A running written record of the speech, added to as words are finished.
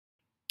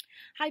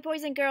Hi,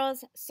 boys and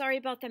girls. Sorry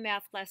about the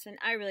math lesson.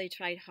 I really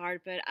tried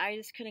hard, but I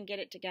just couldn't get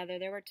it together.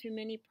 There were too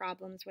many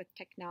problems with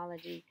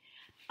technology.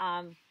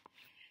 Um,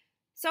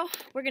 so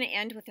we're going to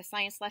end with a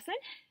science lesson,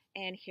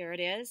 and here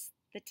it is.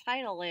 The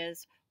title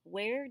is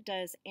Where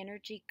Does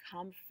Energy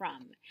Come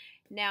From?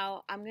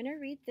 Now, I'm going to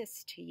read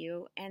this to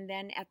you, and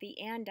then at the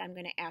end, I'm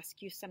going to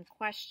ask you some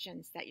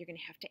questions that you're going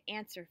to have to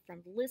answer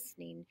from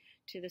listening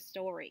to the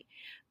story.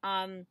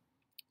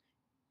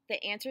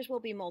 The answers will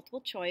be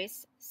multiple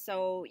choice,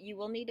 so you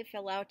will need to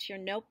fill out your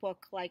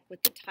notebook like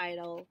with the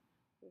title,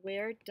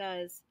 Where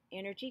Does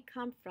Energy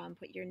Come From?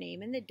 Put your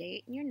name and the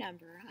date and your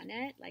number on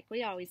it, like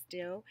we always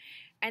do,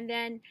 and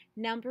then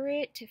number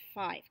it to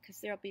 5, because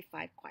there will be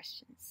 5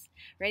 questions.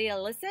 Ready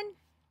to listen?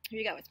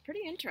 Here you go. It's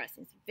pretty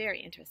interesting. It's a very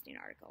interesting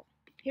article.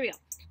 Here we go.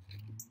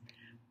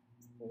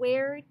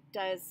 Where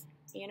does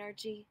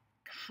energy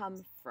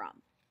come from?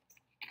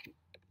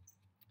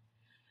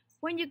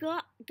 When you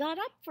got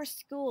up for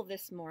school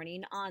this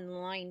morning,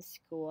 online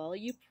school,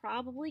 you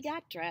probably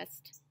got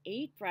dressed,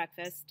 ate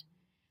breakfast.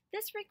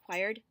 This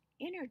required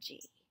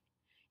energy.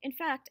 In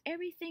fact,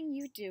 everything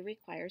you do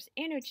requires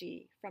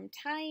energy, from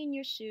tying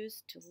your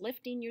shoes to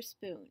lifting your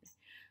spoon.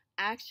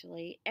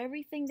 Actually,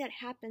 everything that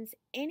happens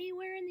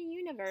anywhere in the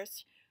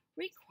universe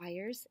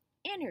requires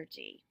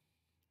energy.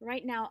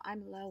 Right now,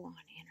 I'm low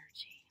on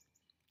energy.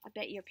 I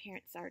bet your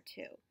parents are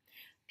too.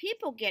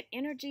 People get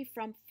energy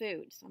from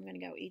food, so I'm going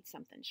to go eat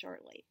something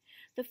shortly.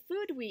 The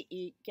food we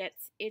eat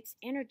gets its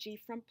energy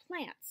from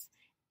plants,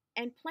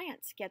 and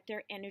plants get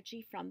their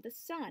energy from the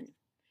sun.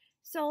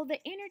 So the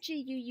energy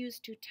you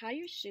used to tie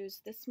your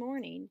shoes this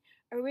morning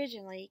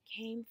originally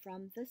came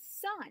from the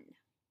sun.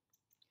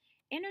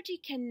 Energy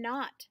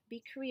cannot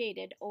be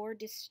created or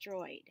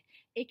destroyed.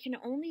 It can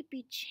only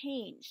be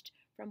changed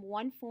from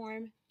one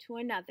form to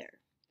another.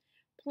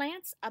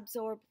 Plants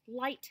absorb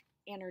light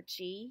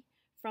energy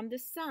from the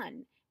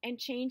sun and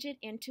change it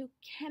into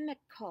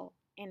chemical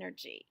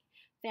energy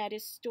that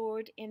is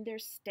stored in their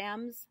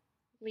stems,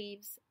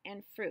 leaves,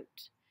 and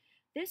fruit.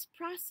 This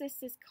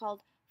process is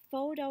called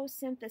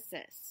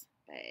photosynthesis.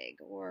 Big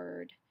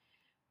word.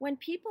 When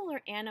people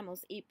or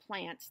animals eat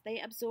plants, they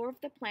absorb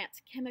the plant's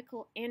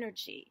chemical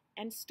energy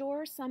and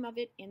store some of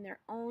it in their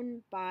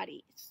own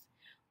bodies.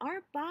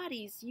 Our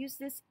bodies use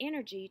this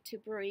energy to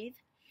breathe,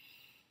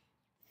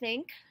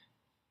 think,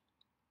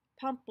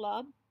 pump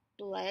blood,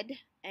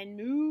 and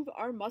move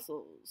our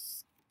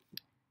muscles.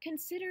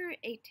 Consider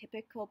a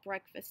typical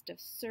breakfast of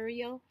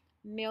cereal,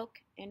 milk,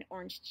 and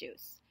orange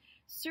juice.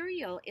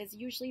 Cereal is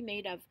usually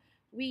made of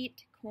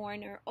wheat,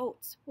 corn, or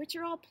oats, which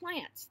are all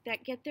plants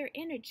that get their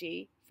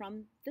energy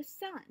from the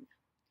sun.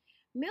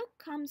 Milk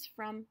comes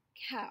from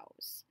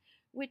cows,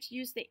 which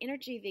use the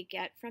energy they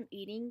get from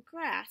eating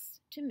grass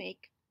to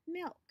make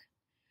milk.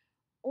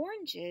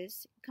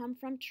 Oranges come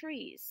from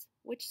trees,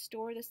 which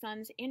store the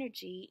sun's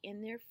energy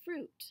in their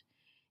fruit.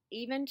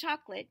 Even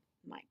chocolate,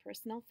 my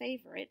personal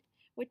favorite,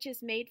 which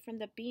is made from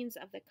the beans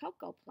of the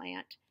cocoa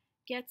plant,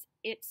 gets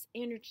its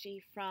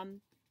energy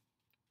from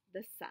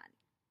the sun.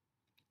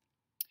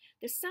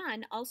 The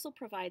sun also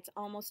provides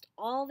almost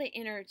all the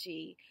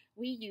energy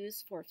we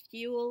use for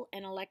fuel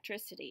and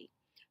electricity.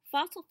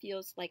 Fossil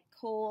fuels like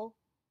coal,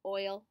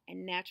 oil,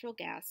 and natural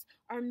gas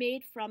are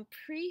made from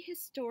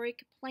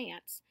prehistoric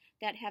plants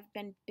that have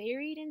been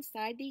buried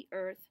inside the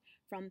earth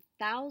from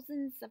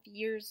thousands of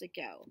years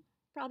ago.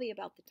 Probably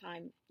about the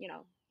time,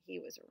 he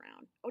was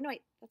around. Oh, no,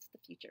 wait, that's the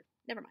future.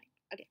 Never mind.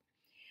 Okay.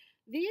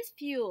 These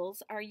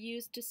fuels are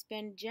used to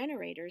spin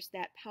generators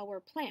that power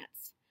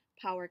plants,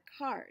 power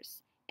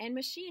cars, and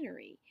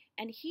machinery,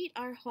 and heat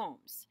our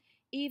homes.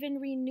 Even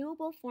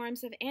renewable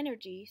forms of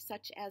energy,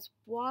 such as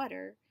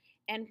water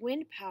and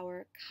wind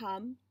power,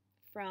 come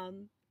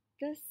from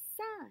the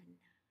sun,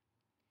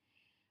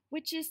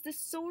 which is the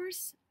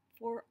source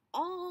for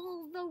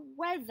all the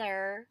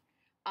weather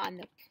on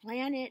the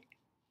planet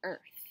Earth.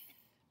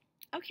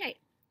 Okay,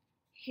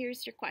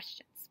 here's your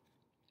questions.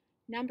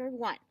 Number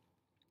 1,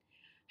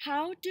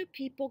 how do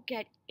people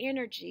get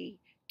energy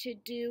to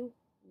do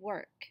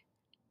work?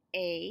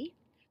 A,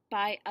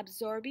 by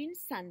absorbing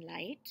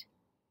sunlight.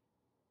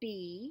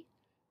 B,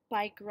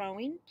 by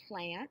growing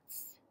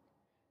plants.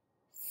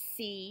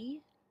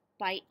 C,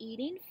 by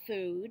eating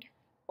food.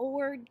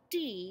 Or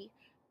D,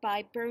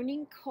 by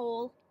burning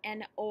coal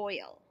and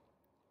oil.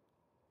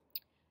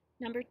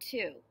 Number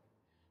 2,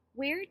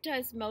 where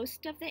does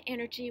most of the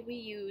energy we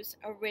use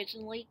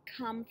originally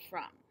come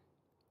from?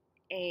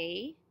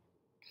 A,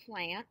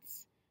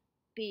 plants.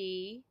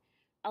 B,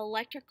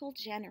 electrical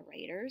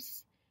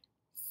generators.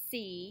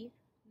 C,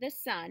 the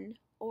sun.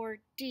 Or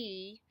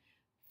D,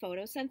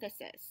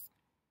 photosynthesis.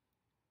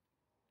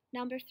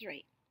 Number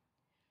 3,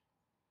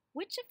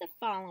 which of the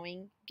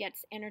following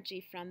gets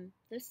energy from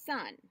the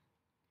sun?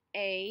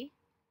 A,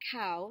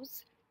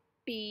 cows.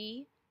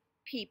 B,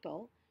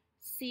 people.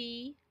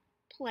 C,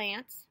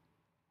 plants.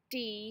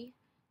 D,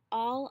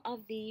 all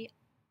of the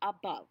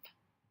above.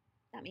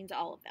 That means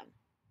all of them.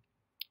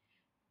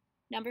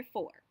 Number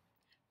 4,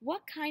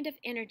 what kind of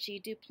energy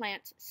do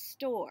plants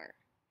store?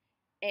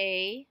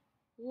 A,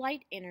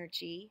 light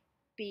energy.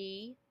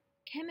 B,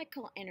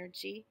 chemical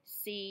energy,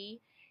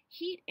 C,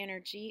 heat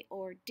energy,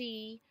 or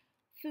D,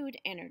 food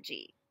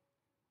energy.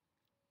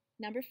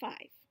 Number 5.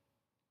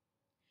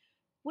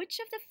 Which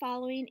of the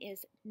following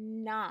is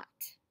not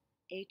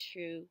a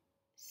true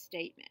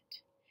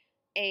statement?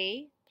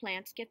 A,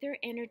 plants get their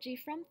energy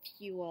from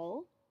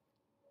fuel.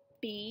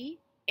 B,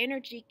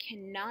 energy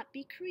cannot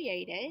be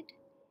created.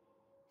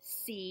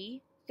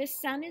 C, the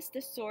sun is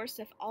the source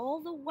of all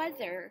the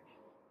weather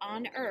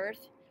on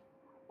Earth.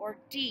 Or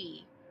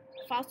D,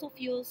 fossil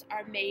fuels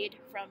are made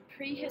from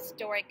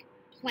prehistoric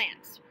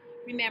plants.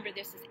 Remember,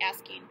 this is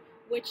asking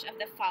which of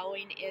the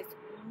following is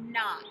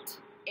not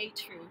a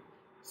true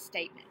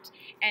statement.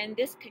 And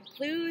this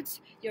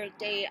concludes your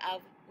day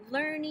of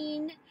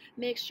learning.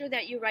 Make sure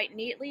that you write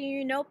neatly in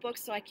your notebook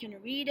so I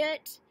can read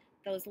it.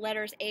 Those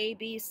letters A,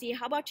 B, C.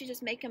 How about you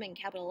just make them in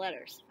capital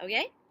letters,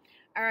 okay?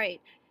 All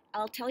right,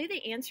 I'll tell you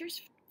the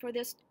answers for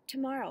this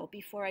tomorrow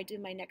before I do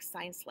my next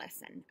science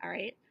lesson, all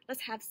right?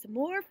 Let's have some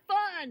more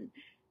fun.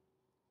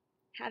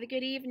 Have a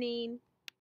good evening.